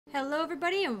Hello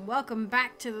everybody and welcome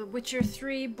back to The Witcher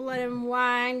 3 Blood and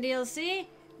Wine DLC,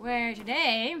 where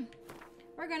today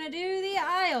we're gonna do the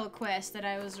Isle quest that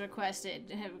I was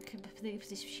requested,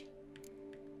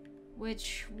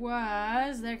 which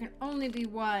was there can only be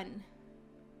one.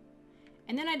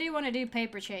 And then I do want to do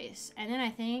Paper Chase, and then I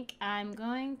think I'm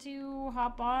going to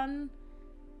hop on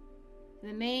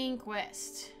the main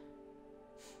quest.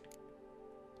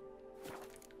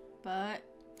 But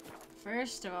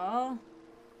first of all,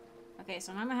 okay,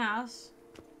 so I'm at my house,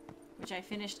 which I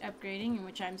finished upgrading and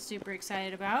which I'm super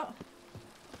excited about.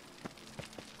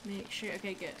 Make sure,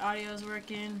 okay, good. Audio's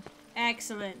working.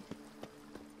 Excellent.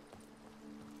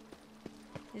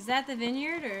 Is that the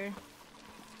vineyard or?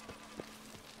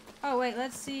 Oh, wait,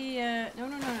 let's see. No.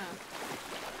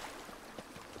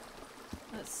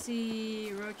 Let's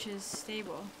see Roach's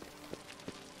stable.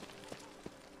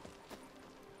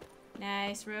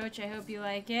 Nice, Roach. I hope you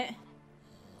like it.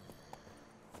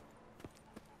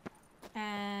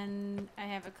 And I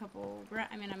have a couple,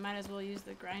 I mean, I might as well use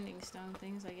the grinding stone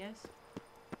things, I guess.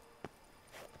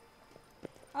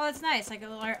 Oh, it's nice. Like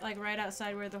right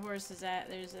outside where the horse is at,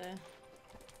 there's a...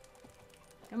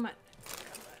 Come on.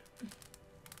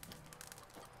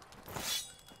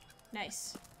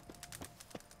 Nice.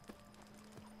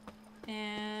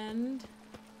 And...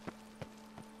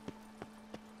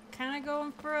 kind of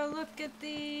going for a look at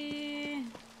the...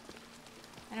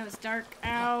 I know it's dark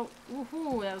out.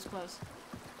 Woohoo, that was close.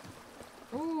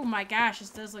 Oh my gosh, this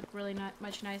does look really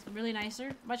much nicer.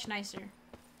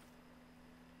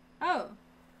 Oh,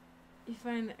 you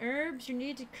find the herbs you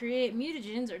need to create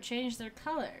mutagens or change their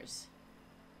colors.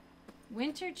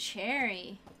 Winter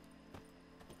cherry.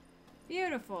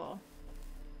 Beautiful.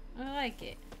 I like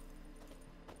it.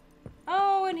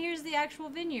 Oh, and here's the actual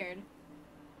vineyard.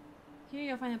 Here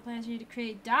you'll find the plants you need to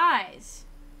create dyes.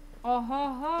 Oh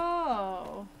ho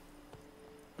ho!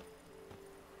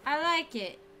 I like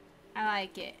it. I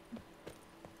like it.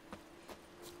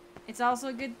 It's also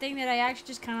a good thing that I actually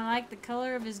just kind of like the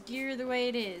color of his gear the way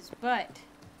it is, but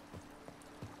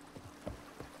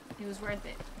it was worth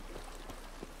it.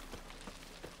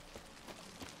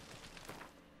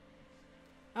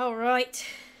 Alright.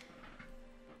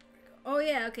 Oh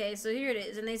yeah, okay, so here it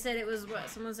is. And they said it was what?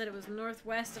 Someone said it was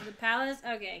northwest of the palace?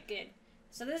 Okay, good.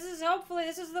 So this is, hopefully,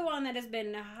 this is the one that has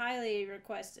been highly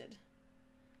requested.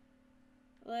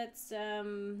 Let's,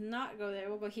 not go there.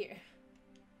 We'll go here.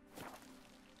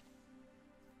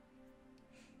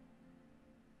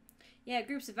 Yeah,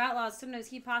 groups of outlaws sometimes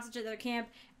keep hostage at their camp.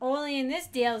 Only in this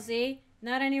DLC,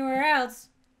 not anywhere else.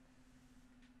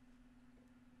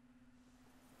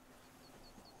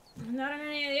 Not in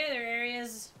any of the other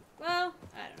areas. Well,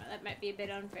 I don't know. That might be a bit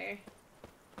unfair.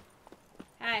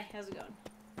 Hi, how's it going?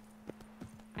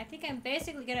 I think I'm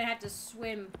basically gonna have to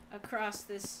swim across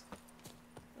this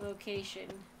location.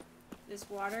 This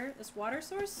water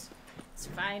source? It's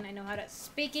fine, I know how to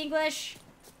speak English.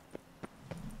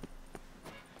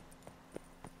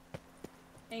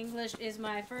 English is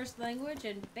my first language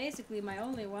and basically my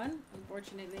only one,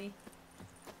 unfortunately.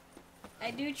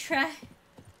 I do try.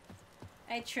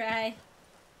 I try.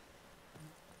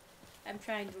 I'm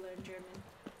trying to learn German.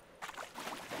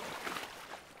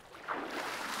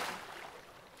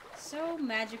 So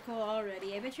magical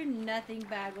already. I bet you nothing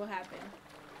bad will happen.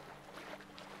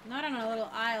 Not on a little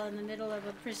isle in the middle of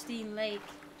a pristine lake.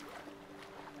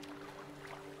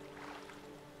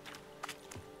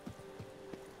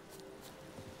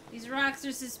 These rocks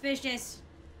are suspicious.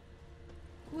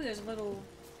 Ooh, there's a little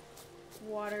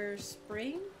water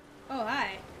spring. Oh,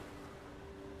 hi.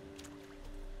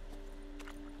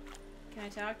 Can I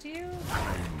talk to you?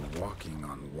 I'm walking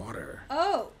on water.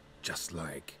 Oh! Just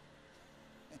like...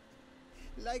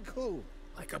 Like who?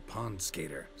 like a pond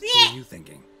skater. Yeah. What are you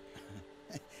thinking?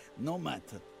 No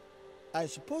matter. I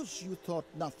suppose you thought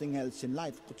nothing else in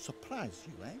life could surprise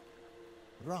you, eh?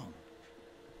 Wrong.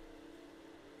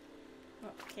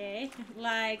 Okay.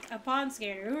 Like a pond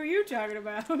skater. Who are you talking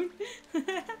about?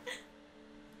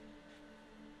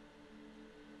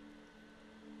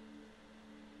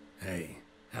 Hey,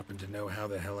 happen to know how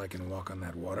the hell I can walk on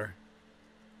that water?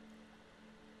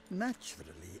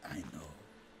 Naturally, I know.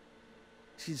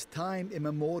 Since time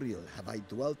immemorial have I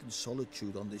dwelt in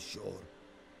solitude on this shore,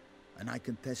 and I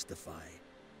can testify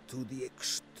to the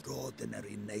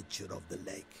extraordinary nature of the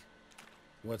lake.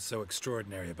 What's so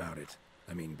extraordinary about it?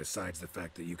 I mean, besides the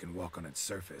fact that you can walk on its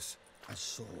surface. A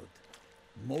sword.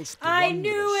 Most I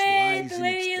knew it! lies The in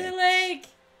Lady its of the depths. Lake!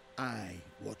 I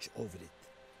watch over it.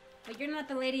 But you're not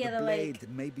the Lady of The the Lake. blade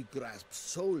may be grasped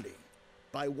solely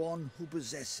by one who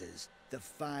possesses the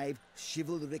 5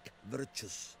 chivalric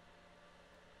virtues.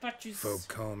 Virtues. Folk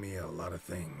call me a lot of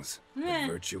things. But Meh.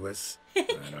 virtuous? I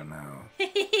don't know.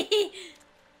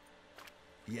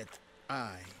 Yet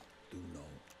I do know.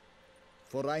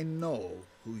 For I know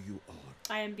who you are.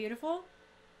 I am beautiful.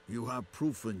 You have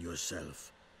proven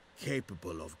yourself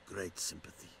capable of great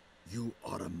sympathy. You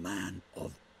are a man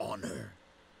of honor,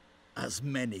 as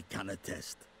many can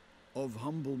attest. Of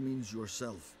humble means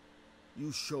yourself.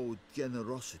 You showed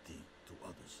generosity to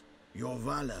others. Your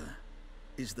valor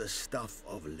is the stuff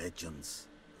of legends.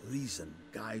 Reason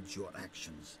guides your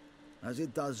actions, as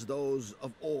it does those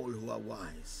of all who are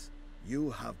wise.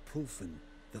 You have proven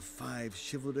the 5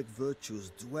 chivalric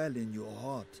virtues dwell in your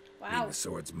heart. Mean Wow. the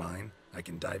sword's mine? I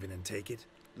can dive in and take it?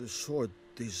 The sword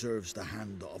deserves the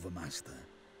hand of a master.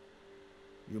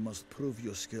 You must prove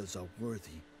your skills are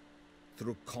worthy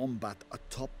through combat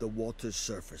atop the water's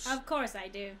surface. Of course I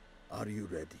do. Are you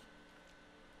ready?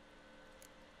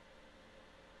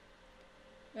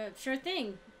 Sure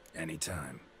thing.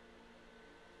 Anytime.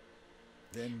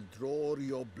 Then draw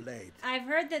your blade. I've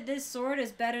heard that this sword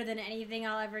is better than anything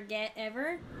I'll ever get,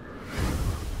 ever.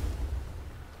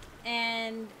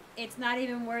 And it's not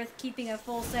even worth keeping a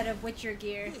full set of Witcher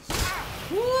gear.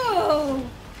 Whoa!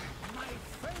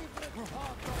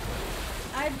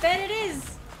 I bet it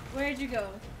is! Where'd you go?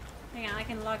 Hang on, I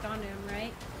can lock onto him,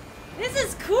 right? This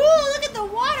is cool! Look at the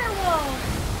water wall!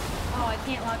 Oh, I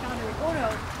can't lock onto it. Oh no.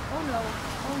 Oh no.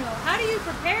 Oh no. How do you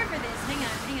prepare for this? Hang on,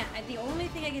 hang on. The only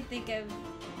thing I can think of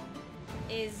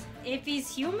is if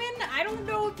he's human. I don't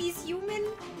know if he's human.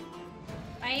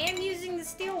 I am using the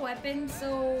steel weapon,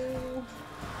 so...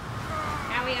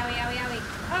 Owie, owie, owie, owie.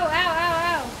 Oh, ow, ow,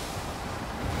 ow.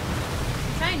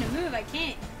 I'm trying to move, I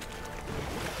can't.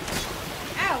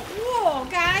 Ow, whoa,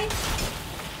 guy.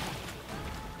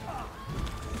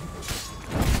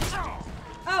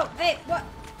 Oh, hey, what?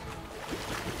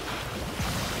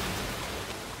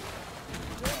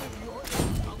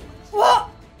 Whoa!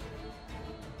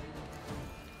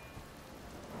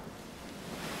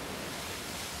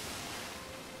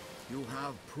 You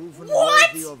have proven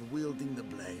What? worthy of wielding the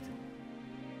blade.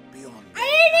 Beyond. I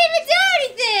didn't even do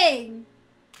anything!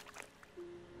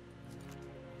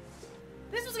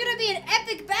 This was gonna be an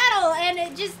epic battle and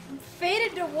it just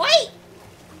faded to white!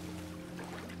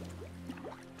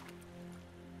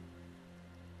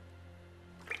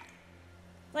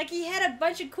 Like he had a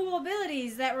bunch of cool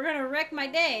abilities that were gonna wreck my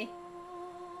day.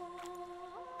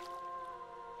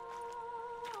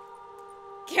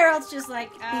 Geralt's just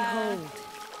like, Behold,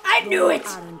 I knew it!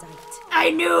 Arendite.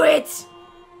 I knew it!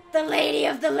 The Lady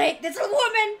of the Lake, that's a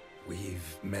woman!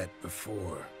 We've met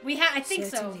before. I think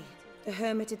Certainly. The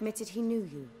hermit admitted he knew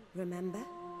you, remember?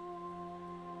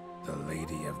 The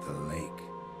Lady of the Lake.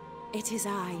 It is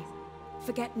I.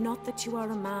 Forget not that you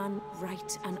are a man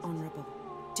right and honorable,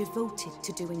 devoted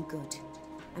to doing good.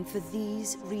 And for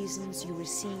these reasons you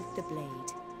received the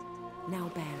blade. Now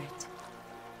bear it.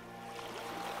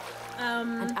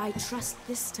 And I trust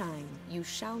this time you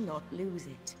shall not lose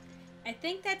it. I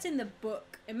think that's in the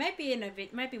book. It might be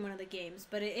it might be one of the games,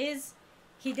 but it is.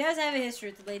 He does have a history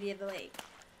with the Lady of the Lake.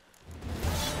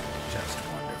 Just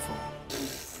wonderful.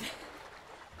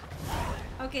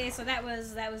 Okay, so that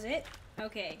was it.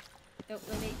 Okay,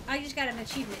 I just got an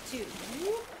achievement too.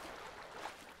 Whoop.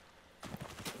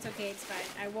 It's okay. It's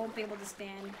fine. I won't be able to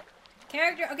stand.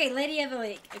 Character. Okay, Lady of the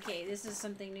Lake. Okay, this is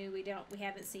something new. We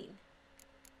haven't seen.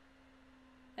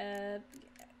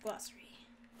 Glossary.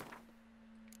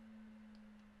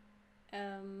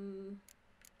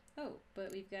 Oh,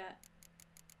 but we've got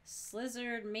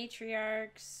Slizzard,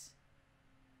 Matriarchs.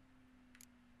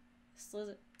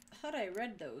 Slizzard. I thought I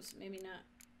read those. Maybe not.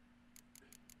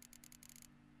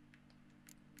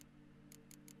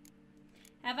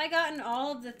 Have I gotten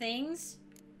all of the things?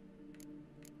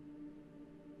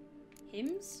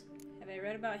 Hymns? Have I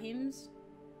read about hymns?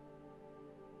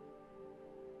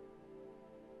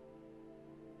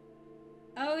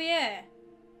 Oh yeah.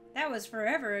 That was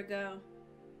forever ago.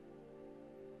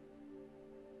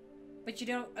 But you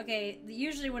don't... Okay,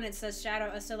 usually when it says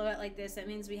shadow, a silhouette like this, that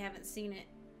means we haven't seen it.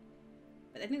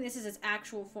 But I think this is its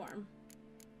actual form.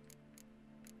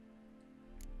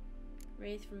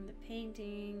 Wraith from the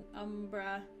painting.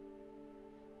 Umbra.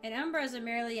 An umbra is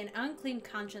merely an unclean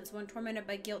conscience, one tormented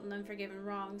by guilt and unforgiven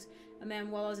wrongs. A man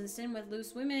wallows in sin with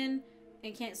loose women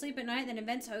and can't sleep at night, then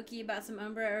invents hokey about some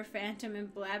umbra or phantom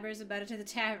and blabbers about it to the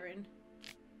tavern.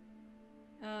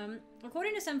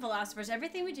 According to some philosophers,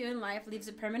 everything we do in life leaves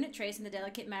a permanent trace in the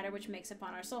delicate matter which makes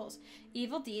upon our souls.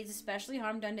 Evil deeds, especially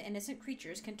harm done to innocent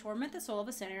creatures, can torment the soul of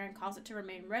a sinner and cause it to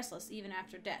remain restless even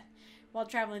after death. While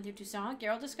traveling through Toussaint,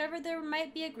 Geralt discovered there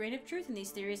might be a grain of truth in these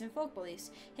theories and folk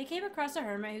beliefs. He came across a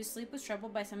hermit whose sleep was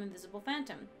troubled by some invisible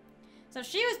phantom. So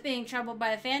she was being troubled by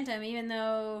a phantom, even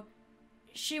though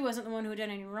she wasn't the one who did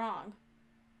any wrong.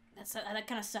 That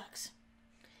kind of sucks.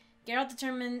 Geralt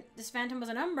determined this phantom was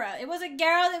an Umbra. It wasn't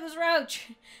Geralt, it was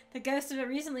Roach, the ghost of a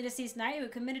recently deceased knight who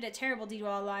committed a terrible deed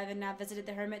while alive and now visited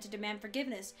the hermit to demand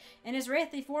forgiveness. In his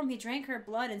wraithly form, he drank her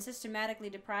blood and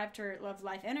systematically deprived her of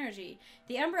life energy.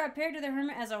 The Umbra appeared to the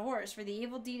hermit as a horse, for the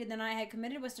evil deed the knight had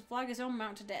committed was to flog his own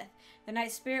mount to death. The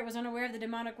knight's spirit was unaware of the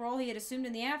demonic role he had assumed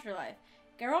in the afterlife.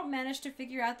 Geralt managed to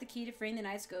figure out the key to freeing the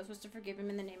knight's ghost was to forgive him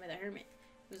in the name of the hermit.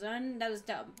 That was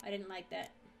dumb. I didn't like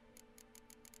that.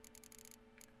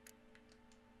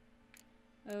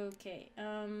 Okay,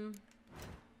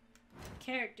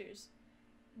 characters.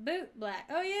 Boot Black.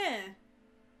 Oh, yeah.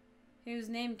 Whose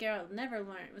name Geralt never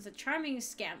learned. Was a charming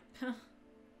scamp.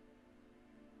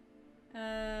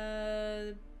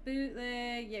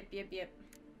 Bootleg. Yep.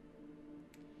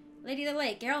 Lady of the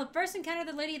Lake. Geralt first encountered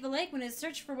the Lady of the Lake when his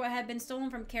search for what had been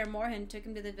stolen from Kaer Morhen took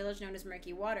him to the village known as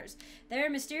Murky Waters. There, a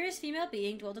mysterious female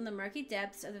being dwelled in the murky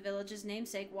depths of the village's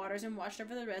namesake waters and watched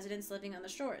over the residents living on the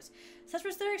shores. Such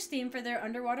was their esteem for their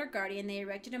underwater guardian, they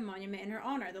erected a monument in her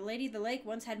honor. The Lady of the Lake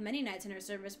once had many knights in her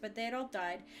service, but they had all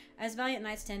died, as valiant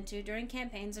knights tend to, during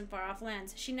campaigns in far-off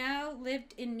lands. She now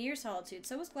lived in near solitude,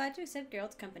 so was glad to accept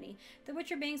Geralt's company, the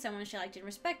Witcher being someone she liked and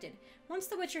respected. Once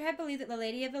the Witcher had believed that the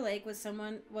Lady of the Lake was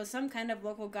some kind of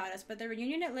local goddess, but the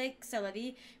reunion at Lake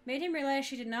Celebi made him realize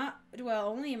she did not dwell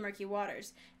only in murky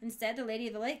waters. Instead, the Lady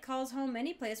of the Lake calls home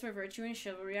any place where virtue and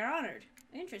chivalry are honored.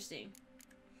 Interesting.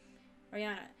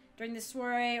 Oriana. During the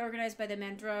soiree organized by the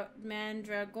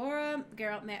Mandragora,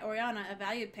 Geralt met Oriana, a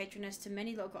valued patroness to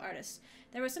many local artists.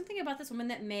 There was something about this woman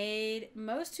that made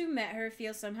most who met her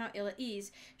feel somehow ill at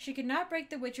ease. She could not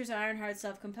break the Witcher's iron-hard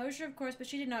self-composure, of course, but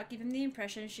she did not give him the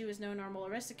impression she was no normal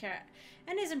aristocrat,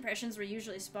 and his impressions were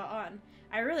usually spot on.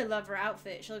 I really love her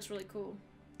outfit. She looks really cool.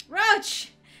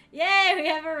 Roach! Yay, we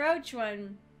have a Roach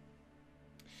one.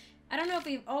 I don't know if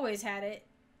we've always had it.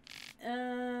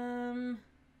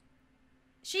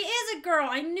 She is a girl.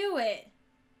 I knew it.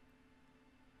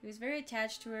 He was very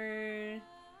attached to her.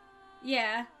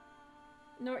 Yeah.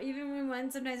 Nor even when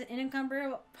one, sometimes in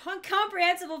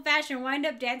incomprehensible fashion, wind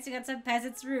up dancing on some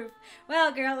peasant's roof.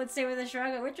 Well, Geralt would say with a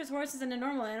shrug, a Witcher's horse is a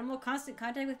normal animal. Constant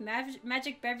contact with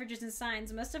magic beverages and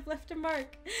signs must have left a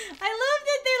mark. I love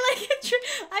that they're like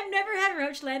I've never had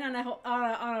Roach land on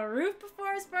a roof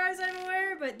before, as far as I'm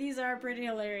aware, but these are pretty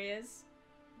hilarious.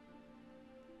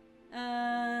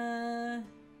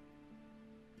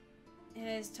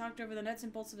 Has talked over the nuts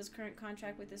and bolts of his current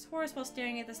contract with his horse while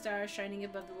staring at the stars shining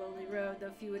above the lonely road,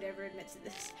 though few would ever admit to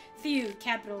this. Few,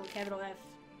 capital F.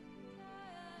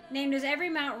 Named as every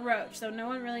Mount Roach, though no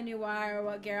one really knew why or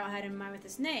what Geralt had in mind with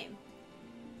his name.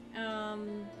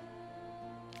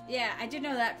 Yeah, I did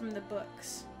know that from the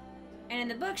books. And in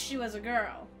the books, she was a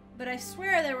girl. But I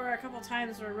swear there were a couple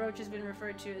times where Roach has been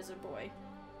referred to as a boy.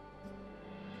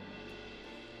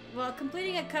 While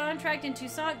completing a contract in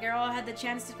Toussaint, Geralt had the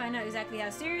chance to find out exactly how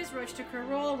serious Roach took her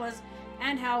role was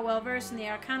and how well-versed in the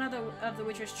arcana of the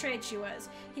Witcher's trade she was.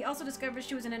 He also discovered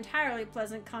she was an entirely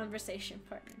pleasant conversation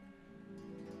partner.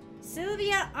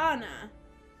 Sylvia Anna.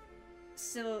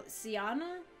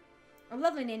 Siana? A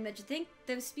lovely name, don't you think?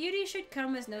 This beauty should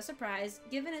come as no surprise,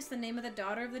 given it's the name of the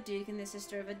daughter of the Duke and the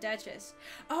sister of a Duchess.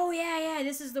 Oh, yeah,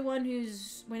 this is the one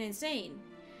who's went insane.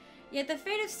 Yet the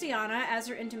fate of Siana, as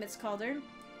her intimates called her,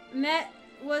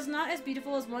 was not as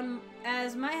beautiful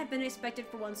as might have been expected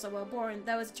for one so well born,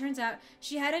 though as it turns out,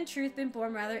 she had in truth been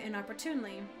born rather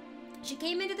inopportunely. She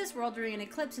came into this world during an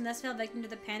eclipse and thus fell victim to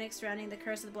the panic surrounding the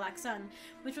curse of the Black Sun,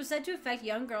 which was said to affect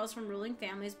young girls from ruling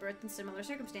families birthed in similar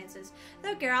circumstances.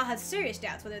 Though Geralt had serious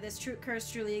doubts whether this curse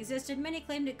truly existed, many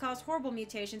claimed it caused horrible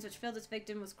mutations which filled its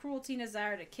victim with cruelty and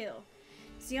desire to kill.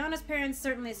 Siana's parents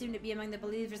certainly seemed to be among the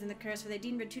believers in the curse, for they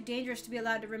deemed her too dangerous to be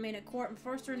allowed to remain at court and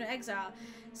forced her into exile.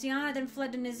 Siana then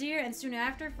fled to Nazir and soon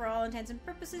after, for all intents and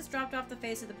purposes, dropped off the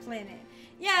face of the planet.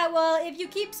 Yeah, well, if you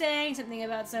keep saying something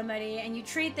about somebody and you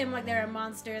treat them like they're a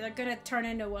monster, they're gonna turn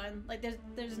into one. Like,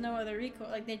 there's no other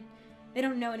recourse. Like, they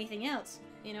don't know anything else,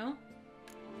 you know?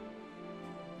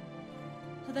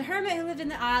 The hermit who lived in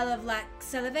the Isle of Lac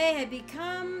Celebi had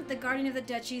become the guardian of the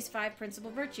duchy's 5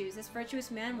 principal virtues. This virtuous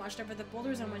man watched over the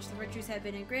boulders on which the virtues had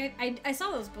been engraved. I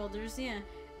saw those boulders, yeah.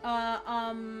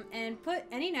 And put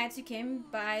any knights who came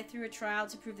by through a trial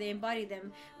to prove they embodied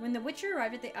them. When the Witcher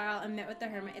arrived at the Isle and met with the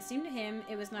hermit, it seemed to him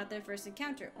it was not their first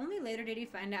encounter. Only later did he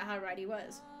find out how right he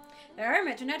was. The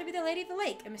hermit turned out to be the Lady of the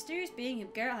Lake, a mysterious being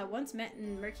whom Geralt had once met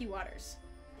in murky waters.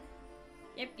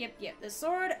 Yep. The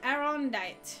Sword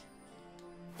Arondite.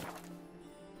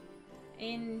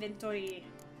 Inventory.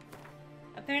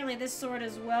 Apparently this sword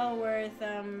is well worth,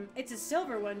 it's a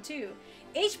silver one too.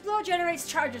 Each blow generates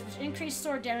charges, which increase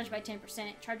sword damage by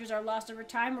 10%. Charges are lost over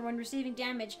time or when receiving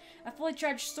damage. A fully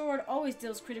charged sword always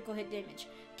deals critical hit damage.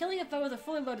 Killing a foe with a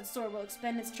fully loaded sword will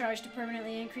expend its charge to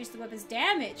permanently increase the weapon's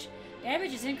damage.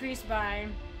 Damage is increased by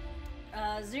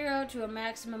 0 to a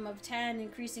maximum of 10,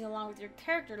 increasing along with your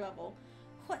character level.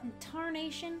 What in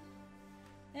tarnation?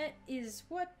 That is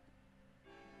what?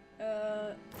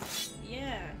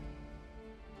 Yeah.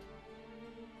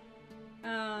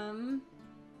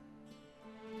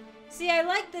 See, I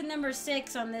like the number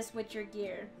 6 on this Witcher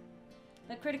gear.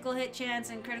 The critical hit chance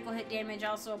and critical hit damage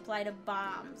also apply to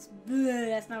bombs. Bleh,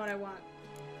 that's not what I want.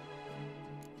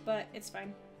 But it's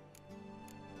fine.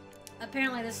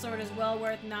 Apparently this sword is well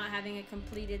worth not having a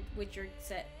completed Witcher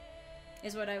set,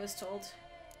 is what I was told.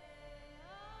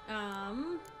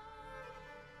 Now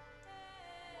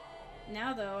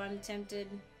though, I'm tempted.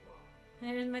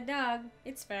 There's my dog.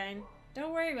 It's fine.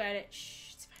 Don't worry about it.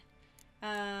 Shh, it's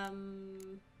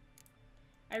fine.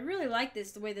 I really like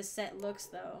this, the way the set looks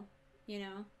though, you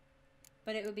know.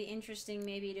 But it would be interesting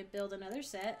maybe to build another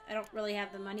set. I don't really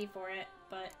have the money for it,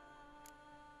 but...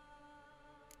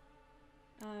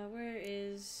 where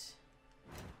is...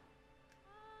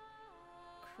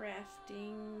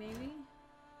 crafting, maybe?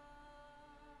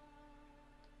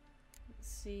 Let's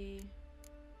see...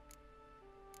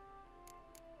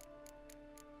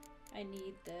 I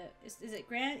need the... Is it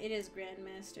Grand? It is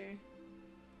Grandmaster.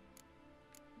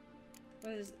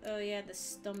 What is... Oh yeah, the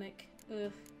stomach.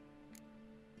 Ugh.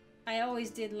 I always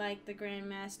did like the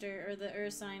Grandmaster or the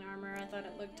Ursine armor. I thought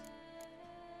it looked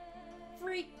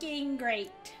freaking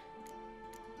great.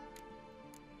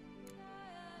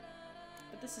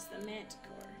 But this is the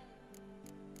Manticore.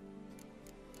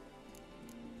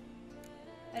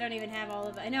 I don't even have all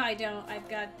of it. I know I don't. I've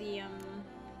got the,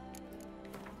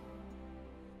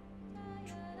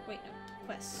 wait, no.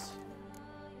 Quests.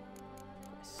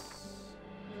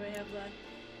 What do I have left?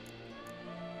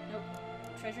 Nope.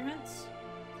 Treasure hunts?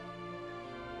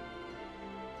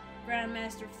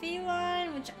 Grandmaster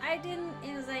Feline, which I didn't.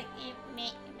 It was like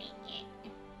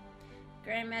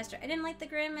Grandmaster. I didn't like the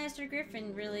Grandmaster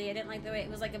Griffin, really. I didn't like the way it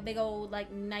was like a big old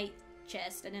like knight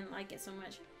chest. I didn't like it so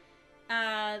much.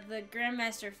 The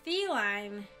Grandmaster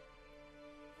Feline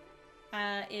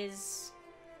is...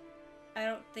 I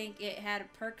don't think it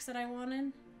had perks that I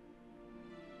wanted.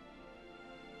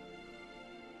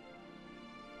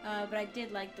 But I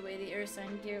did like the way the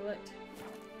Ursine gear looked.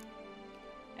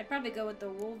 I'd probably go with the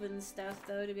woven stuff,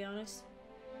 though, to be honest.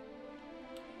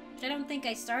 Which I don't think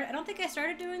I started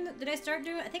doing. Did I start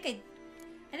doing? I think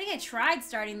I tried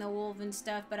starting the woven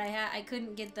stuff, but I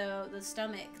couldn't get the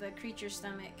stomach, the creature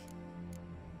stomach,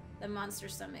 the monster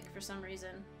stomach for some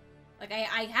reason. Like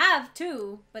I have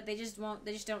two, but they just won't.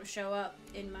 They just don't show up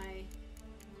in my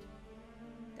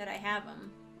that I have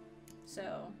them.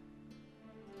 So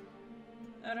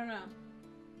I don't know.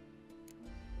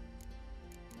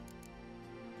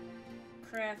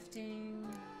 Crafting.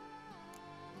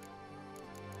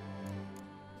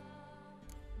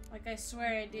 Like I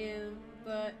swear I do,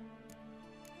 but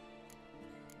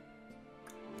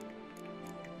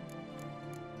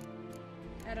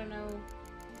I don't know.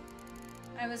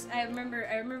 I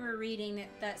remember reading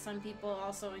that some people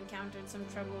also encountered some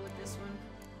trouble with this one.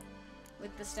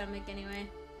 With the stomach anyway.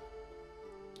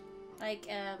 Like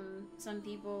some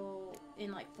people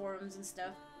in like forums and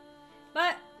stuff.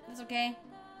 But it's okay.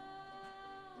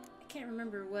 I can't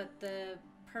remember what the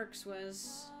perks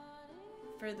was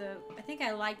for the... I think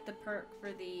I liked the perk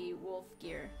for the wolf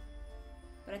gear.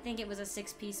 But I think it was a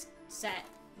 6-piece set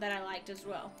that I liked as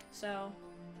well. So...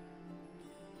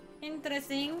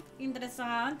 interesting.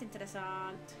 Interessant.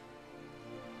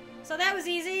 So that was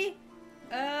easy.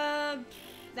 That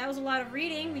was a lot of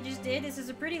reading we just did. This is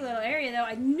a pretty little area though.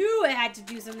 I knew I had to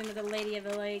do something with the Lady of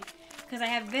the Lake. Because I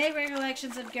have vague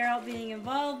recollections of Geralt being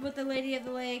involved with the Lady of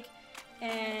the Lake.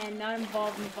 And not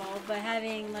involved, but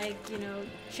having, like, you know,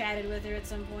 chatted with her at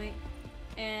some point.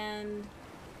 And,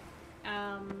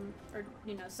 or,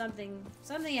 you know, something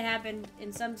had happened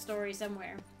in some story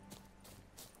somewhere.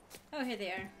 Oh, here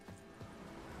they are.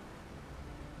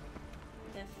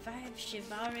 The 5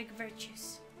 chivalric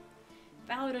virtues.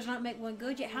 Valor does not make one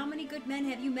good, yet how many good men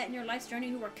have you met in your life's journey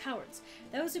who are cowards?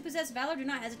 Those who possess valor do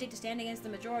not hesitate to stand against the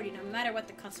majority, no matter what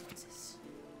the consequences.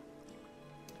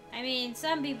 I mean,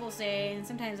 some people say, and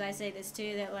sometimes I say this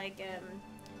too, that, like,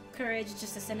 courage is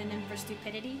just a synonym for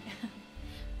stupidity.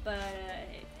 But,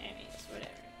 I mean, it's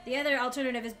whatever. The other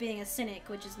alternative is being a cynic,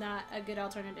 which is not a good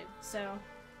alternative, so...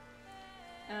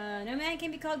 no man can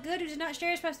be called good who does not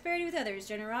share his prosperity with others.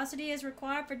 Generosity is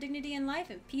required for dignity in life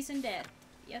and peace in death.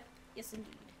 Yep, yes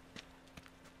indeed.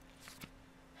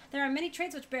 There are many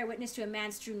traits which bear witness to a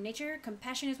man's true nature.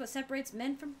 Compassion is what separates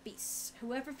men from beasts.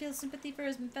 Whoever feels sympathy for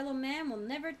his fellow man will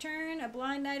never turn a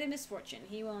blind eye to misfortune.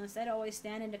 He will instead always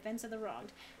stand in defense of the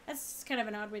wronged. That's kind of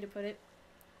an odd way to put it.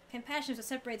 Compassion is what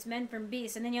separates men from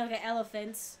beasts. And then you look at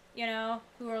elephants, you know,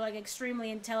 who are like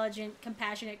extremely intelligent,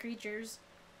 compassionate creatures.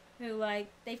 Who, like,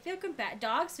 they feel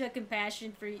dogs feel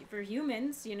compassion for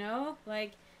humans, you know?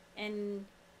 Like, and,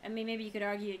 I mean, maybe you could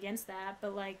argue against that,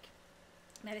 but, like,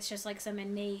 that it's just, like, some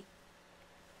innate,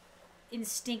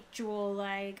 instinctual,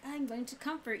 like, I'm going to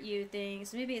comfort you thing.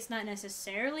 So maybe it's not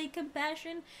necessarily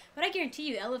compassion, but I guarantee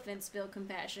you elephants feel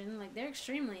compassion. Like, they're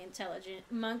extremely intelligent.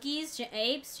 Monkeys,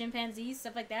 apes, chimpanzees,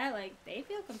 stuff like that, like, they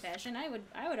feel compassion. I would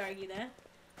argue that.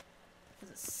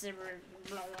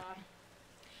 Blah, blah.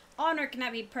 Honor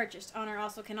cannot be purchased. Honor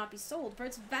also cannot be sold, for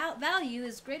its value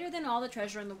is greater than all the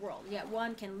treasure in the world. Yet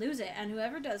one can lose it, and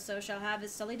whoever does so shall have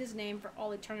sullied his name for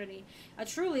all eternity. A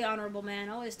truly honorable man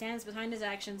always stands behind his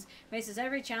actions, faces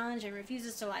every challenge, and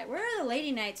refuses to lie. Where are the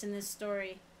lady knights in this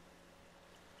story?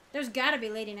 There's gotta be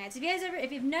lady knights. If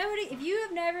you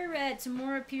have never read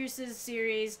Tamora Pierce's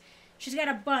series, she's got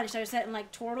a bunch that are set in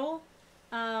like Tortle.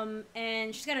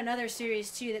 And she's got another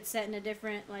series too that's set in a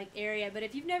different like area. But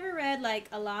if you've never read like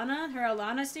her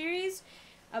Alana series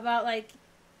about like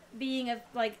being a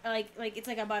like it's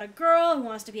like about a girl who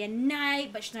wants to be a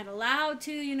knight but she's not allowed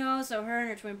to, you know, so her and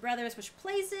her twin brother switch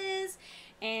places,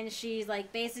 and she's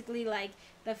like basically like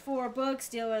the 4 books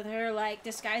deal with her like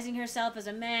disguising herself as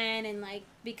a man and like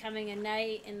becoming a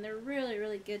knight, and they're really,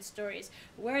 really good stories.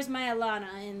 Where's my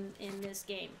Alana in this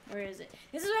game? Where is it?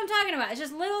 This is what I'm talking about. It's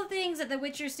just little things that the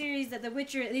Witcher series, at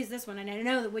least this one, and I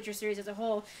know the Witcher series as a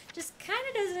whole, just kind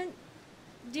of doesn't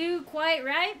do quite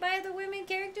right by the women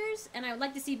characters, and I would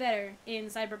like to see better in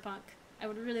Cyberpunk. I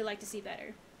would really like to see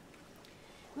better.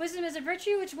 Wisdom is a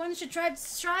virtue which one should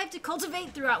strive to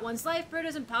cultivate throughout one's life, for it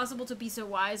is impossible to be so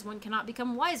wise one cannot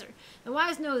become wiser. The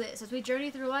wise know this. As we journey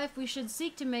through life, we should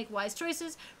seek to make wise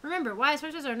choices. Remember, wise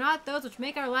choices are not those which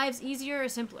make our lives easier or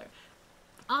simpler.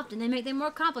 Often they make them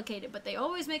more complicated, but they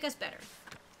always make us better.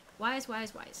 Wise,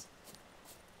 wise, wise.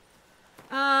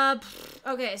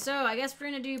 Okay, so I guess we're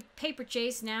gonna do Paper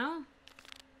Chase now.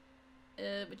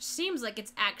 Which seems like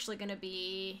it's actually gonna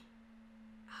be...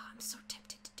 Oh, I'm so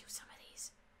tempted to do some of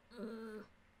these.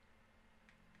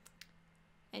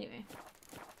 Anyway.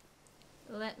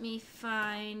 Let me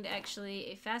find, actually,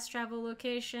 a fast travel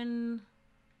location.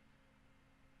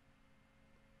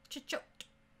 Ch-choked.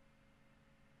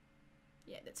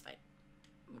 Yeah, that's fine.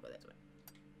 We'll go this way.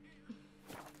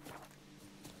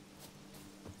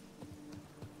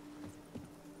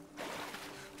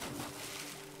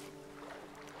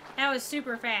 That was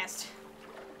super fast.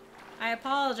 I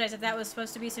apologize if that was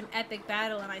supposed to be some epic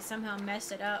battle and I somehow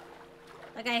messed it up.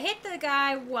 Like, I hit the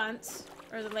guy once,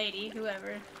 or the lady,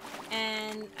 whoever,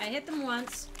 and I hit them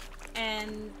once,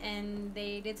 and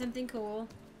they did something cool,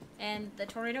 and the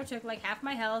tornado took like half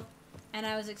my health, and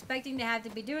I was expecting to have to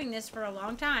be doing this for a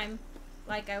long time.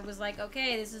 Like, I was like,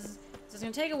 okay, this is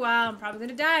gonna take a while, I'm probably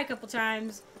gonna die a couple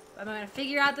times, but I'm gonna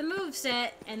figure out the moveset,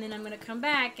 and then I'm gonna come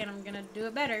back, and I'm gonna do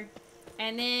it better.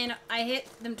 And then I hit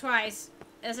them twice,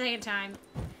 a second time.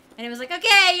 And it was like,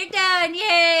 okay, you're done,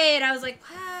 yay! And I was like,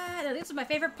 what? This is my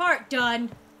favorite part, done.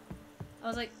 I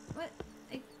was like, what?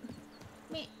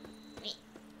 Me.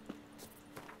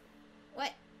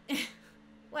 What?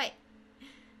 What?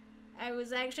 I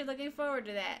was actually looking forward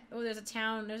to that. Oh, there's a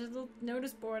town. There's a little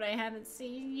notice board I haven't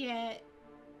seen yet.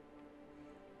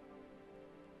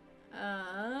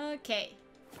 Okay.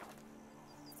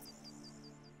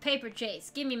 Paper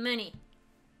Chase, give me money.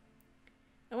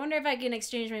 I wonder if I can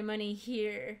exchange my money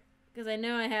here. Because I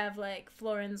know I have, like,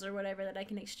 florins or whatever that I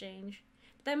can exchange.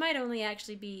 But that might only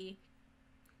actually be...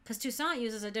 Because Toussaint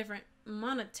uses a different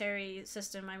monetary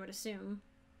system, I would assume.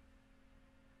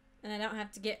 And I don't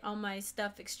have to get all my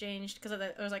stuff exchanged. Because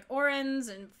there was, like, orens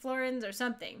and florins or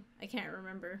something. I can't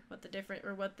remember what the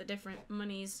different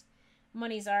monies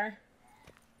are.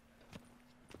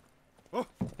 Oh.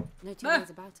 No two ways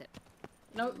about it.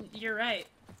 No, you're right.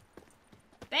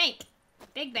 Bank!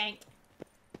 Big bank.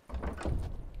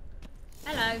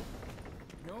 Hello.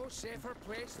 No safer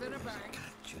place than a bank.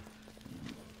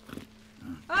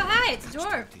 Oh, hi, it's a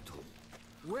dwarf.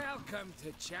 Welcome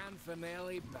to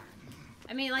Chanfanelli Bank.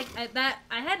 I mean, like,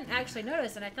 I hadn't actually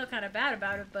noticed, and I feel kind of bad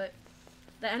about it, but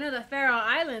I know the Faroe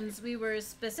Islands, we were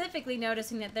specifically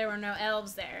noticing that there were no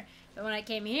elves there. But when I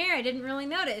came here, I didn't really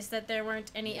notice that there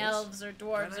weren't any elves or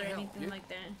dwarves or anything like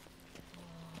that.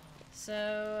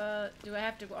 So, do I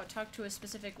have to talk to a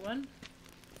specific one?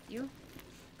 You?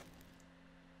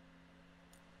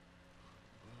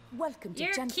 Welcome to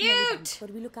You're Gentlemanly Bank, cute!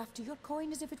 where we look after your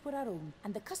coin as if it were our own,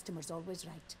 and the customer's always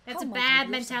right. That's How a might I bad be of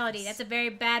mentality. service? That's a very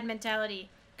bad mentality.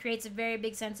 Creates a very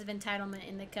big sense of entitlement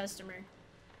in the customer.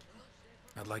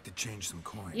 I'd like to change some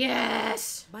coin.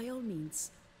 Yes! By all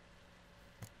means.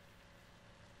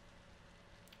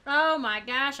 Oh my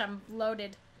gosh, I'm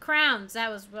loaded. Crowns, that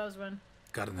was one.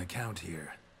 Got an account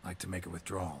here. Like to make a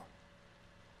withdrawal.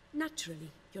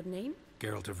 Naturally. Your name?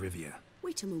 Geralt of Rivia.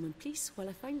 Wait a moment, please, while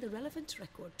I find the relevant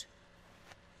record.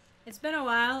 It's been a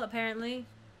while, apparently.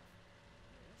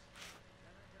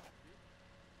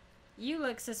 You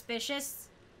look suspicious,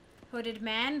 hooded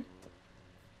man.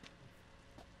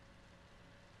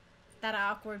 That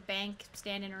awkward bank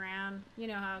standing around. You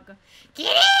know how it goes.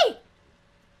 Kitty!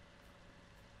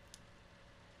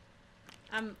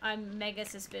 I'm mega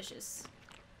suspicious.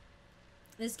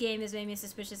 This game has made me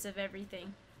suspicious of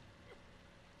everything.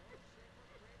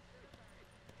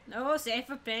 No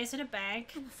safer place in a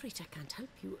bank. I'm afraid I can't help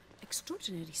you.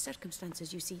 Extraordinary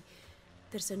circumstances, you see.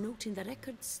 There's a note in the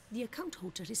records. The account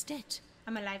holder is dead.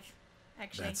 I'm alive,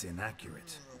 actually. That's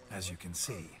inaccurate, as you can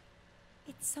see.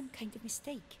 It's some kind of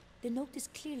mistake. The note is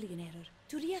clearly in error.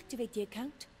 To reactivate the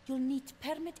account, you'll need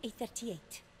permit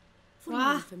A38. For more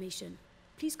What? information,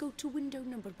 please go to window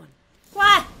number 1.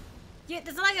 What? Yeah,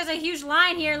 it's not like there's a huge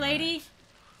line here, lady.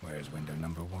 Where's window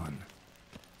number 1?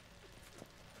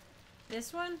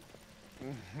 This one?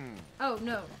 Oh,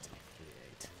 no.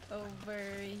 Over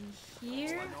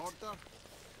here?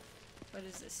 What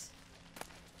is this?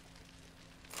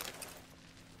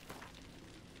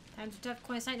 Times are tough.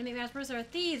 Coin sight to make matters worse. There are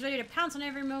thieves ready to pounce on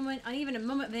every moment, on even a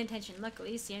moment of intention.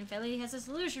 Luckily, Cianfelli has a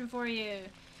solution for you.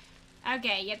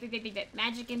 Okay, yep.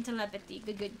 Magic and telepathy.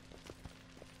 Good.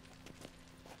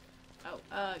 Oh,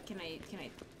 can I,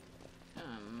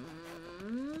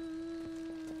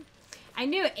 I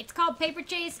knew it. It's called Paper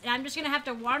Chase, and I'm just gonna have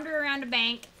to wander around a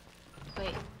bank.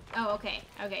 Wait. Oh, okay.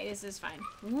 Okay, this is fine.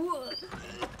 Whoa.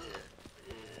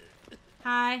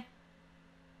 Hi.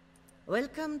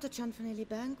 Welcome to Chanfanelli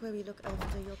Bank, where we look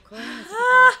after your coin, as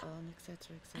it on,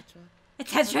 etc., etc.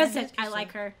 Etc. I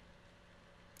like her.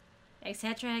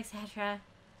 Etc.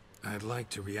 I'd like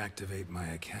to reactivate my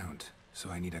account,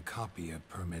 so I need a copy of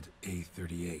permit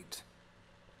A38.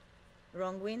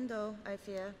 Wrong window, I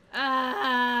fear.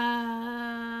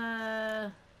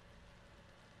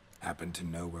 Happen to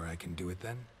know where I can do it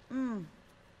then?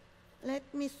 Let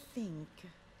me think.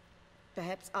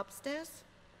 Perhaps upstairs,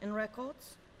 in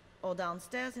records? Or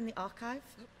downstairs in the archive?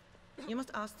 You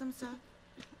must ask them, sir.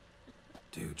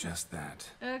 Do just that.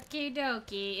 Okie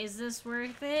dokie. Is this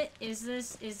worth it? Is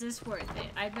this worth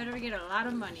it? I better get a lot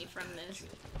of money from this.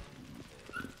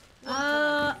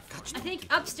 I think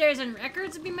upstairs in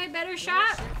records would be my better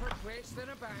shot. Safer place than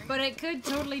a bank. But it could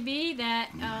totally be that,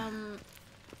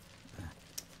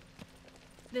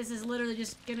 this is literally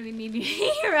just gonna be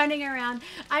me running around.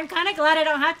 I'm kind of glad I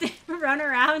don't have to run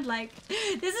around like...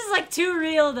 This is like too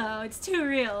real though. It's too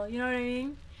real. You know what I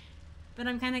mean? But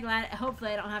I'm kind of glad...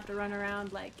 Hopefully I don't have to run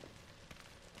around like...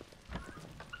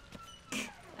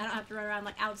 I don't have to run around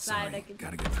like outside. Sorry, I could...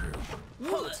 gotta get through.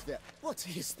 What the? What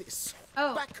is this?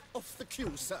 Oh. Back off the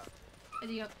queue, sir.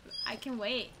 I can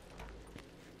wait.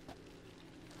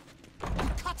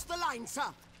 Cut the line,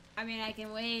 sir. I mean, I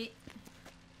can wait.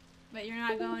 But you're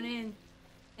not going in.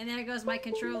 And there goes my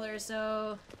controller,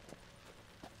 so...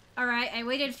 Alright, I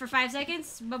waited for 5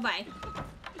 seconds. Bye-bye.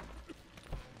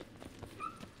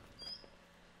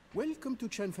 Welcome to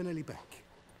Chanfanelli Bank,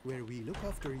 where we look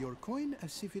after your coin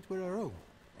as if it were our own,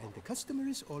 and the customer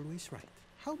is always right.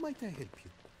 How might I help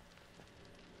you?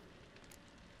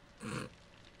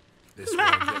 This way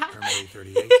I get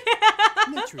permit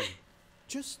A38? Naturally.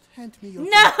 Just hand me your...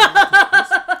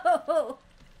 No!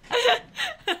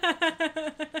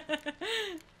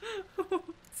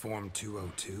 Form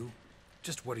 202?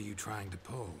 Just what are you trying to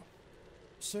pull?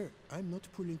 Sir, I'm not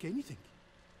pulling anything.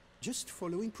 Just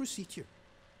following procedure.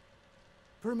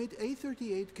 Permit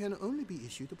A38 can only be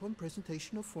issued upon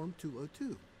presentation of Form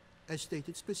 202, as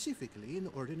stated specifically in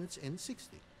Ordinance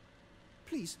N60.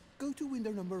 Please, go to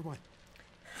window number 1.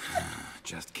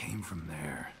 Just came from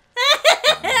there.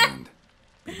 Never mind.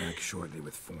 Be back shortly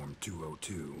with Form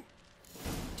 202.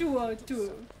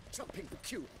 202. Jumping the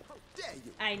queue. How dare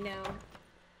you? I know.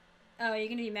 Oh, you're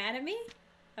gonna be mad at me?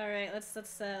 Alright, let's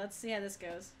see how this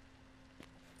goes.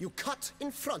 You cut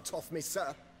in front of me,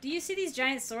 sir. Do you see these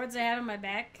giant swords I have on my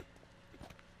back?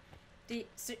 Do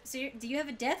you have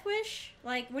a death wish?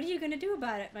 Like, what are you gonna do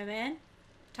about it, my man?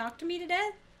 Talk to me to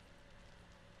death?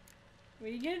 What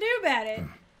are you gonna do about it?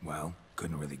 Well,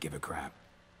 couldn't really give a crap.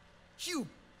 You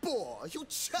boar, you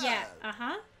child. Yeah,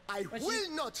 uh-huh. I What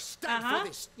will not stand Uh-huh. for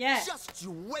this. Yeah. Just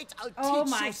you wait, I'll Oh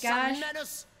teach my you some gosh.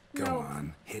 manners. Go No.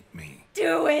 on, hit me.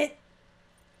 Do it!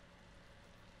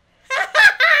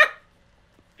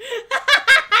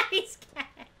 He's scared.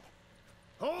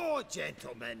 Oh,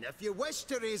 gentlemen, if you wish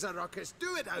to raise a ruckus,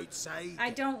 do it outside. I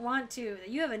don't want to.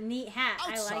 You have a neat hat.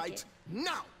 outside, I like it.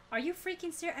 now. Are you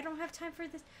freaking serious? I don't have time for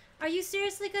this. Are you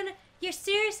seriously gonna... You're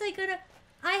seriously gonna...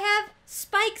 I have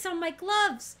spikes on my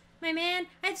gloves, my man.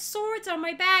 I have swords on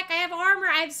my back. I have armor.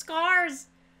 I have scars.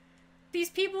 These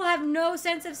people have no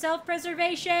sense of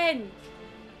self-preservation.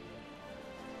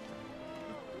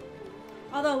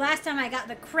 Although last time I got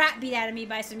the crap beat out of me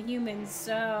by some humans,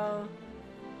 so...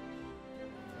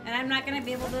 And I'm not gonna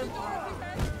be able to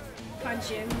punch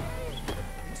him.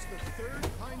 It's the third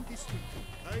time this week.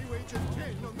 I wagered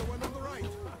 10 on the one on the right.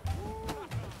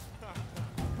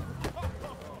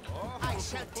 I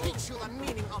shall teach you the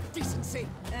meaning of decency.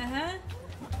 Uh-huh.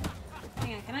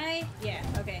 Hang on, can I? Yeah,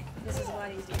 okay. This is a lot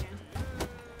easier now.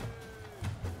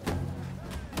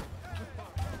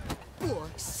 Poor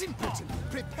simpleton,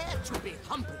 prepare to be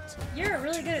humbled. You're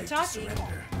really good at Late to talking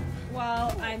surrender.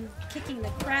 while I'm kicking the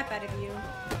crap out of you.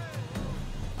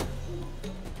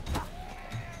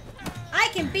 I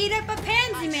can beat up a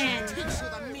pansy man! Teach you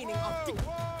the meaning of dignity.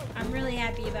 I'm really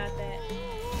happy about that.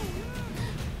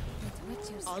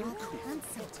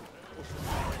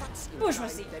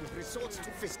 Bourgeoisie. Then resorts to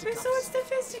fisticuffs. Resorts to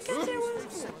fisticuffs,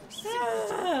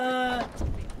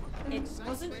 it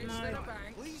wasn't my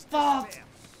fault.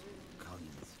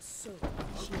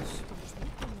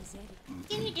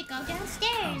 You need to go downstairs.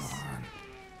 Come on.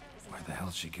 Where the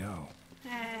hell'd she go?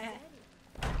 Hair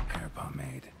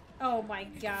pomade. Oh my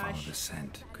Need to follow gosh. the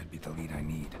scent. Could be the lead I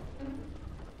need.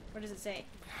 What does it say?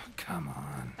 Come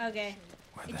on. Okay.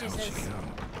 Where It the just hell'd she says. go?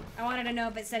 I wanted to know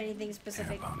if it said anything Hair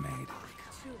specific. pomade.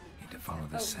 Need to follow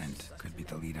the scent. Could be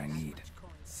the lead I need.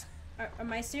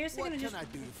 Am I seriously What gonna can just. I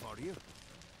do for you?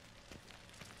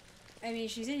 I mean,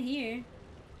 she's in here.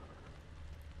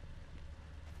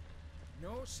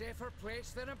 No safer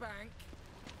place than a bank.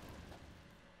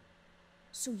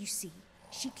 So you see,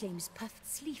 she claims puffed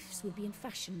sleeves will be in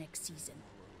fashion next season.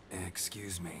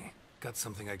 Excuse me. Got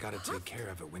something I gotta take care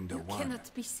of at window one.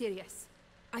 Cannot be serious.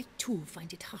 I too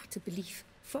find it hard to believe.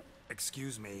 For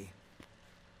Excuse me.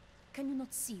 can you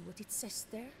not see what it says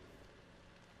there?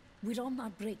 We're on our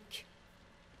break.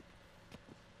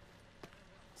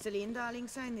 Celine, darling,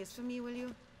 sign this for me, will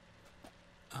you?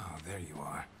 Oh, there you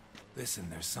are. Listen,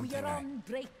 there's We something are on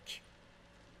break.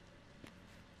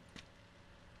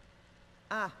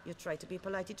 Ah, you try to be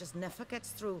polite, it just never gets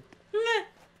through.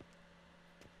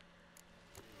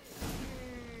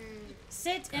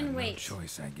 Sit Got and no wait.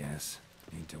 choice, I guess.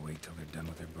 Need to wait till they're done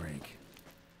with their break.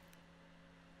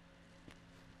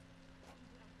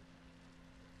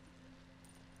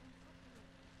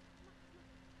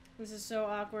 This is so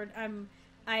awkward.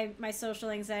 My social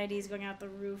anxiety is going out the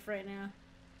roof right now.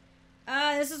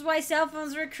 This is why cell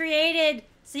phones were created,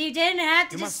 so you didn't have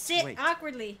to You just must sit wait.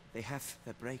 awkwardly. They have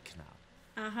the break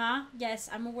now. Uh-huh. Yes,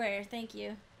 I'm aware. Thank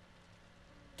you.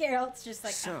 Geralt's just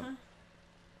like, So, uh-huh.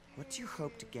 what do you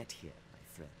hope to get here, my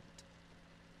friend?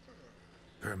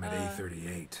 Permit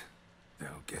A38.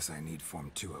 Though, guess I need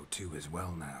Form 202 as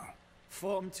well now.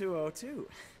 Form 202.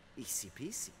 Easy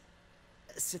peasy.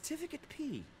 Certificate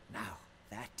P. Now,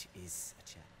 that is a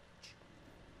challenge.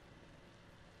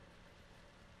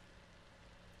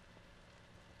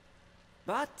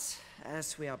 But,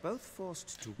 as we are both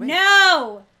forced to wait,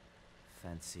 No!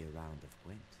 fancy a round of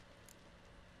gwent.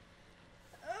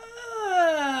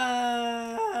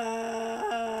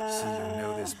 See, you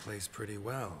know this place pretty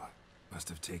well. Must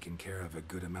have taken care of a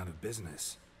good amount of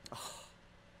business.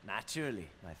 Naturally,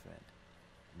 my friend.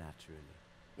 Naturally.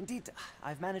 Indeed,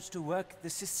 I've managed to work the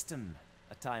system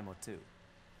a time or two.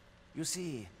 You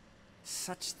see,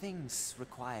 such things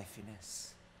require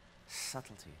finesse,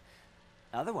 subtlety.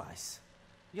 Otherwise,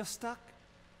 you're stuck.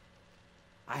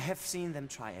 I have seen them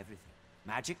try everything.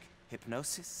 Magic,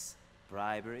 hypnosis,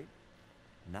 bribery.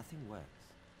 Nothing works.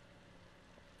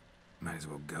 Might as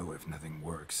well go if nothing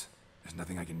works. There's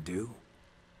nothing I can do?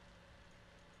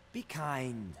 Be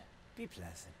kind. Be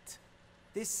pleasant.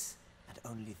 This and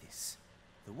only this.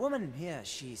 The woman here,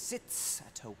 she sits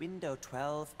at her window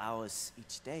 12 hours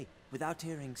each day without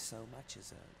hearing so much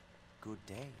as a good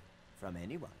day from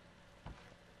anyone.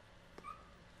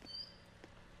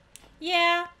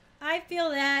 Yeah, I feel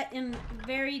that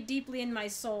very deeply in my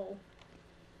soul.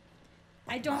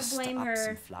 I don't Muster blame up her.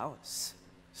 Some flowers,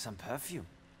 some perfume.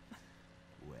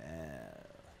 Well,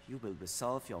 you will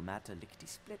resolve your matter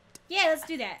lickety-split. Yeah, let's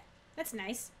do that. That's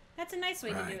nice. That's a nice way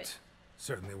to do it. Right.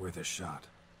 Certainly worth a shot.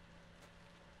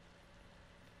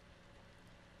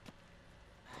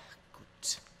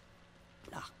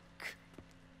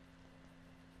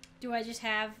 Do I just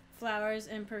have flowers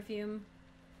and perfume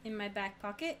in my back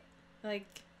pocket? Like...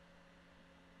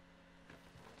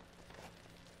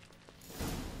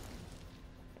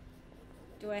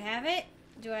 Do I have it?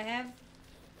 Do I have...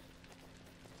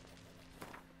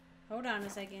 Hold on a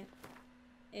second.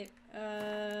 It,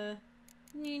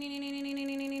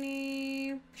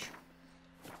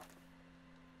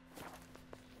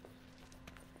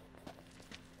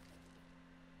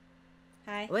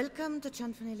 Hi. Welcome to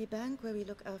Chanfanelli Bank, where we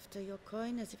look after your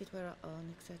coin as if it were our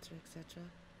own, etc., etc.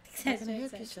 How can I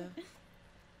help you, sir?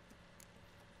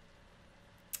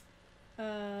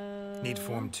 Need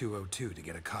Form 202 to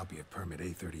get a copy of Permit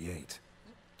A38.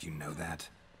 Do you know that?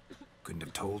 Couldn't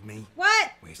have told me?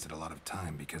 What? Wasted a lot of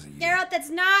time because of you. Geralt, that's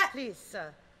not... Please,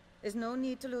 sir. There's no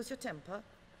need to lose your temper.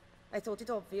 I thought it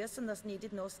obvious and thus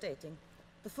needed no stating.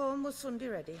 The form will soon be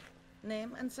ready.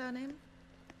 Name and surname?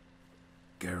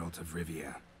 Geralt of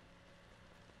Rivia.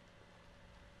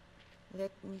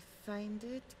 Let me find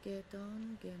it. Get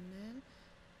on, Gemel.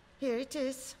 Here it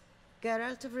is.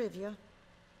 Geralt of Rivia.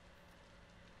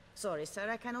 Sorry, sir,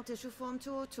 I cannot issue Form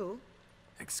 202.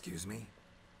 Excuse me?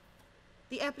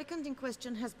 The applicant in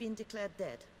question has been declared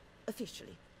dead,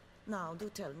 officially. Now, do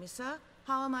tell me, sir,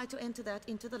 how am I to enter that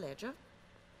into the ledger?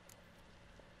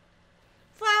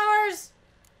 Flowers!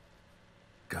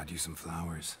 Got you some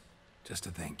flowers. Just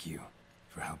to thank you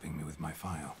for helping me with my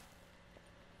file.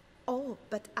 Oh,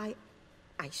 but I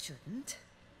shouldn't.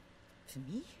 For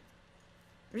me?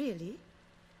 Really?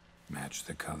 Match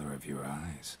the color of your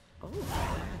eyes. Oh.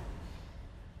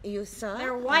 You, sir?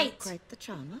 They're white. Are quite the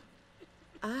charmer.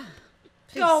 Ah.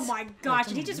 Please, Oh my gosh,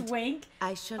 wait a did he just moment. wink?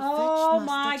 I shall Oh fetch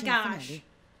my Master gosh. Tinfinelli.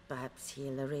 Perhaps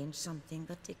he'll arrange something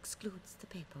that excludes the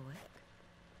paperwork.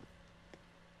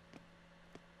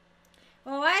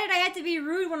 Well, why did I have to be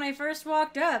rude when I first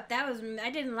walked up? I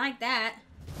didn't like that.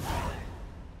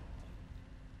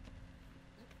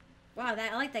 Wow,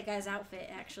 I like that guy's outfit,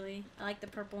 actually. I like the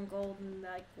purple and gold and,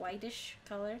 like, whitish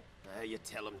color. You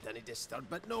tell him dinna disturb,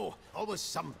 but no, always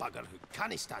some bugger who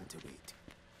can't stand to wait.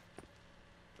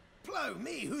 Plough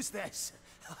me, who's this?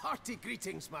 Hearty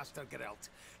greetings, Master Geralt.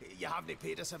 You haven't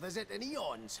paid us a visit in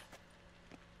eons.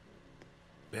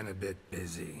 Been a bit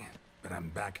busy, but I'm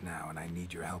back now and I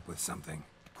need your help with something.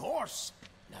 Of course.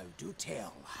 Now do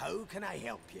tell, how can I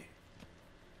help you?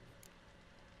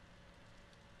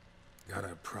 Got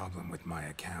a problem with my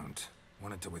account.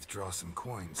 Wanted to withdraw some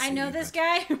coins. I know this but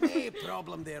guy. No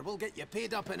problem there, we'll get you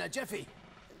paid up in a jiffy.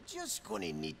 Just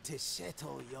gonna need to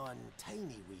settle yon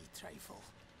tiny wee trifle.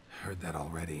 Heard that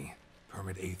already.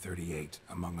 Permit A38,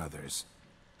 among others.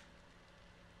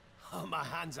 Oh, my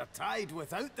hands are tied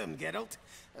without them, Geralt.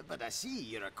 But I see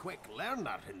you're a quick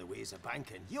learner in the ways of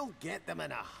banking. You'll get them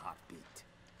in a heartbeat.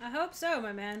 I hope so,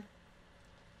 my man.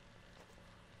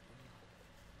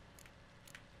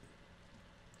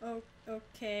 Oh,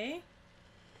 okay.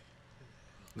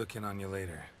 Looking on you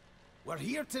later. We're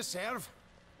here to serve.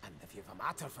 And if you've a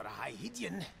matter for a high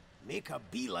Hydian, make a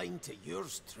beeline to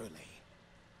yours truly.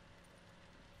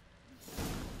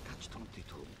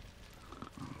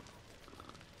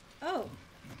 Oh.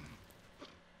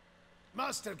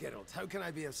 Master Geralt, how can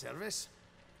I be of service?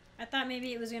 I thought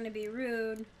maybe it was going to be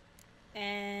rude.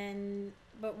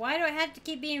 But why do I have to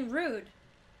keep being rude?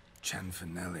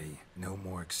 Chanfanelli, no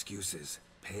more excuses.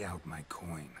 Pay out my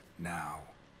coin, now.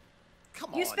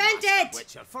 Come You on, spent Master it!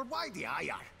 Witcher, for why the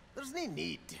ire? There's no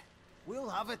need. We'll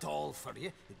have it all for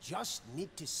you. You just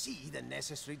need to see the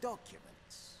necessary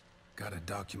documents. Got a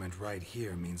document right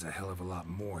here means a hell of a lot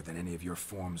more than any of your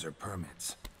forms or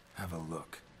permits. Have a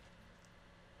look.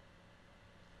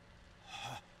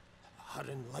 Her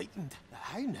enlightened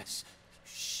highness.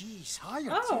 She's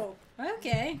hired Oh,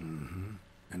 okay. Mm-hmm.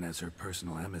 And as her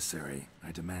personal emissary,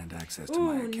 I demand access to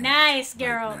my Ooh, account. nice, right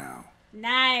girl. now.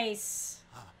 Nice.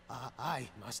 Aye,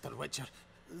 Master Witcher.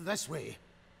 This way.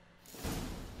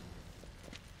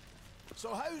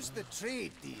 So how's the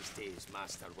trade these days,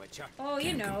 Master Witcher? Oh,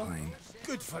 you Can't know. complain.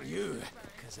 Good for you,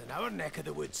 because in our neck of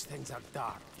the woods, things are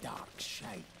dark, dark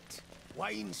shite.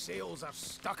 Wine sales are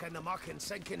stuck in the muck and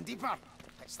sinking deeper.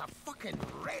 It's the fucking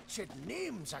wretched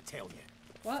names, I tell you.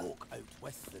 What? Folk out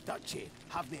with the duchy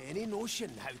haven't any notion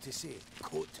how to say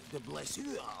Côte de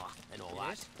Blessure and all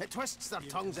that. It twists their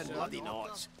tongues in bloody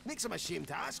knots. Makes them ashamed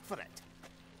to ask for it.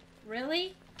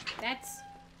 Really?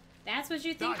 That's what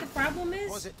you think Done. the problem is?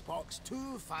 Deposit box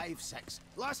 256.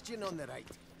 Last one on the right.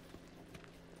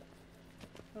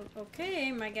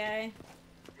 Okay, my guy.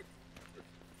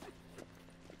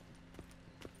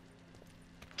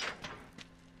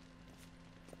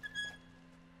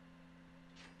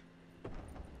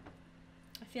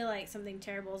 I feel like something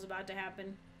terrible is about to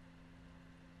happen.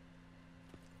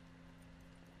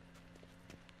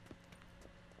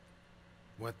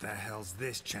 What the hell's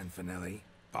this, Cianfanelli?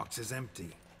 Box is empty.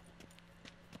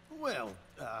 Well,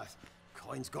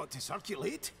 coins got to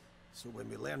circulate. So when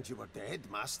we learned you were dead,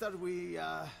 Master, we,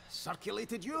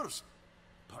 circulated yours.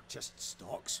 Purchased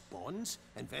stocks, bonds,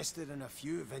 invested in a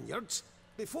few vineyards.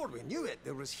 Before we knew it,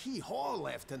 there was hee-haw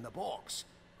left in the box.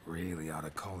 Really ought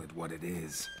to call it what it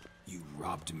is. You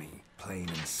robbed me, plain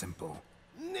and simple.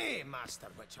 Nay, Master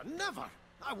Witcher, never!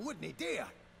 I wouldn't dare!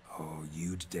 Oh,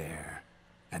 you'd dare.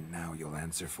 And now you'll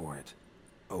answer for it.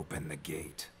 Open the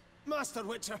gate. Master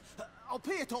Witcher, I'll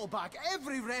pay it all back,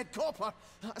 every red copper.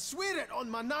 I swear it on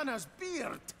my nana's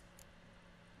beard.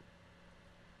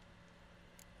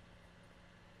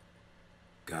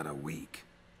 Got a week,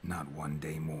 not 1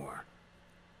 day more.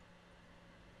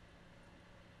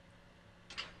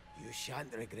 You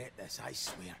shan't regret this, I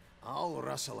swear. I'll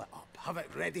rustle it up, have it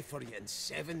ready for you in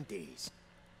 7 days.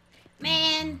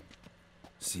 Man!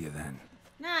 See you then.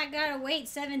 Now I gotta wait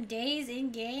 7 days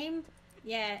in-game?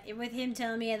 Yeah, with him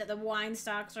telling me that the wine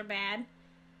stocks are bad.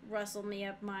 Rustle me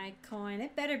up my coin.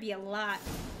 It better be a lot.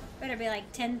 Better be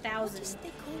like 10,000. What is they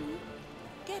call you?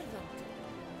 Geralt.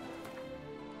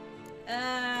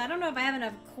 I don't know if I have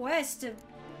enough quests to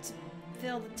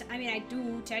fill the I mean, I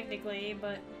do, technically,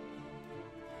 but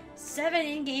 7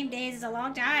 in-game days is a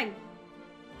long time.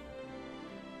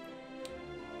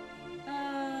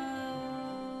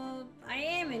 I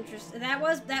am interested. That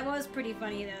was pretty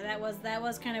funny though. That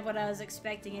was kind of what I was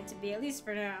expecting it to be, at least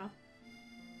for now.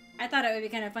 I thought it would be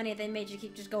kind of funny if they made you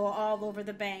keep just go all over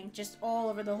the bank, just all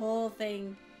over the whole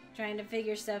thing, trying to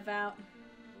figure stuff out.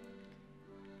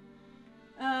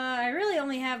 I really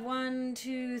only have 1,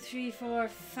 2, 3, 4,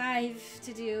 5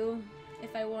 to do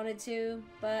if I wanted to,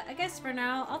 but I guess for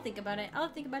now I'll think about it.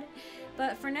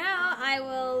 But for now I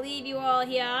will leave you all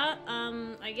here.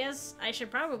 I guess I should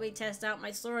probably test out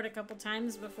my sword a couple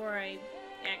times before I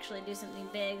actually do something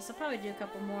big, so I'll probably do a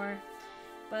couple more.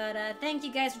 But thank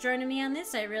you guys for joining me on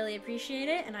this. I really appreciate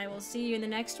it, and I will see you in the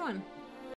next one.